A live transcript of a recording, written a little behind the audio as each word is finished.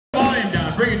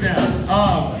bring it down.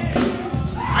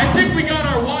 I think we got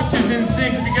our watches in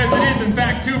sync because it is in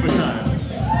fact tuba time.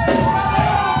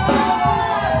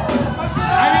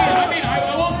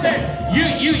 I will say,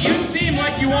 you seem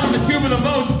like you want the tuba the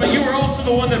most, but you were also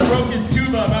the one that broke his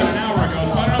tuba about an hour ago,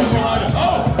 so I don't know if we're allowed to.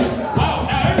 Oh! Wow,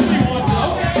 now everybody wants it.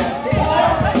 Okay.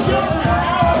 Children,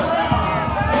 gather around.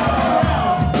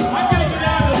 I'm gonna get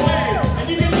out of the way, and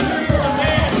you get to hear your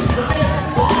man for this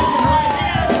division right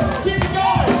here. Keep it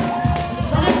going.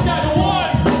 For this guy, the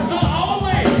one, the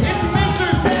only, it's Mr.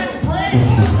 Zach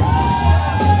Brady.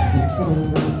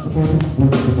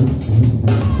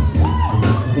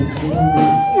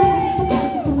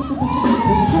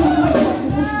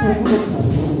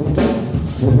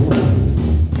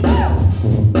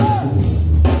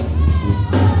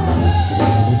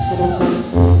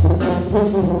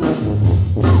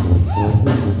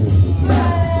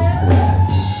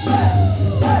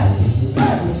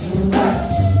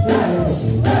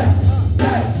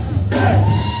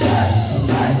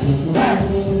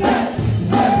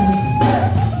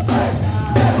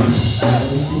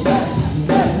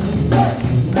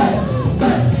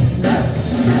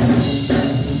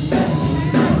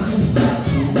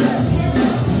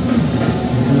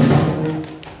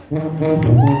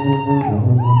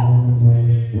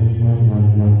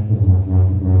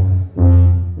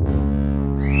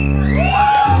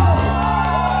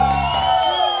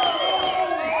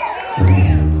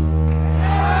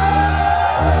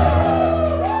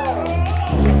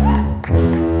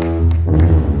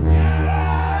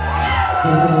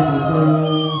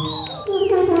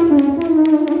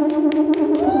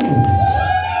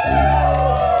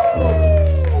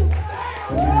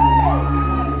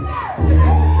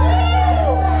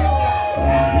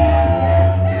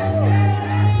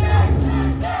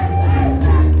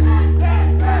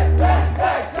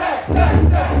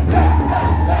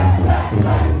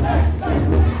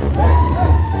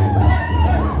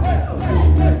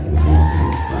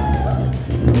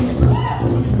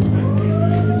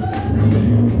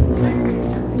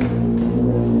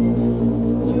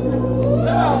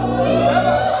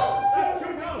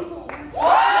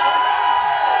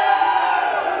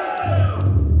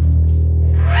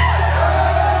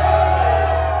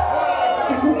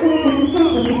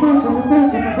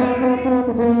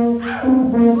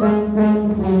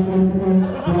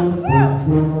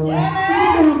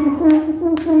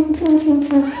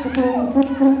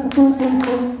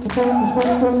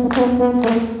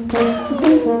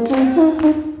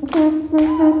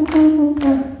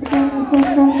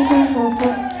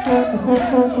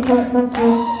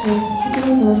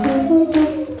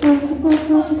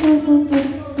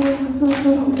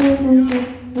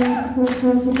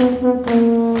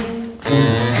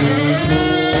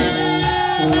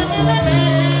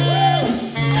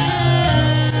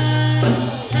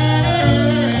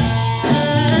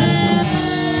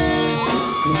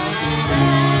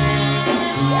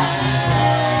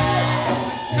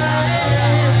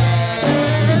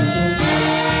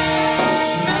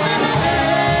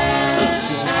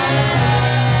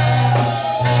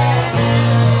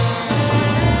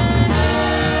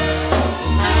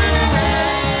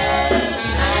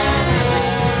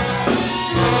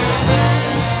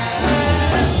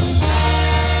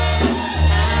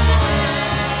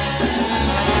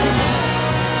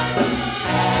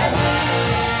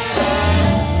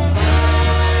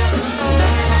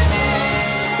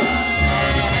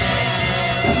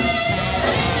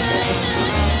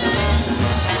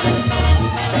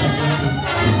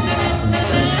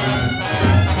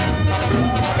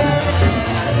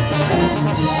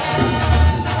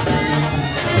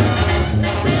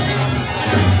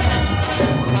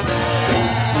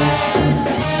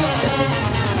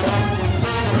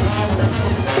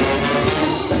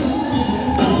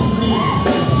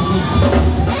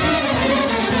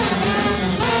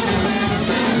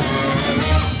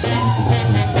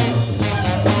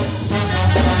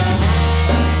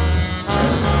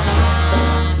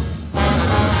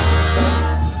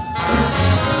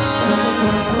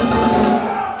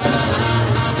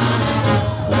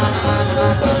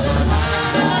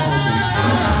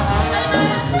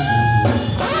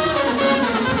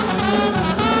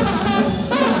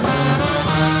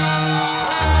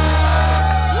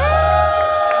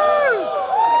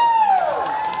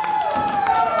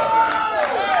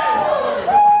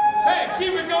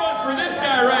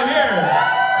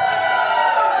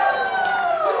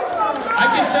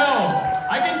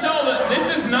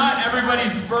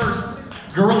 everybody's first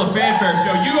Guerilla Fanfare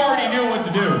show. You already knew what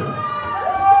to do.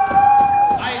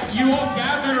 You all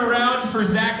gathered around for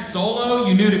Zach's solo.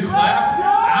 You knew to clap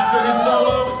after his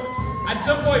solo. At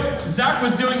some point, Zach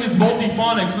was doing his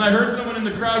multiphonics, and I heard someone in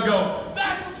the crowd go,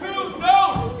 "That's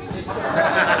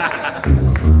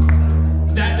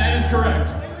correct.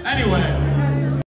 Anyway.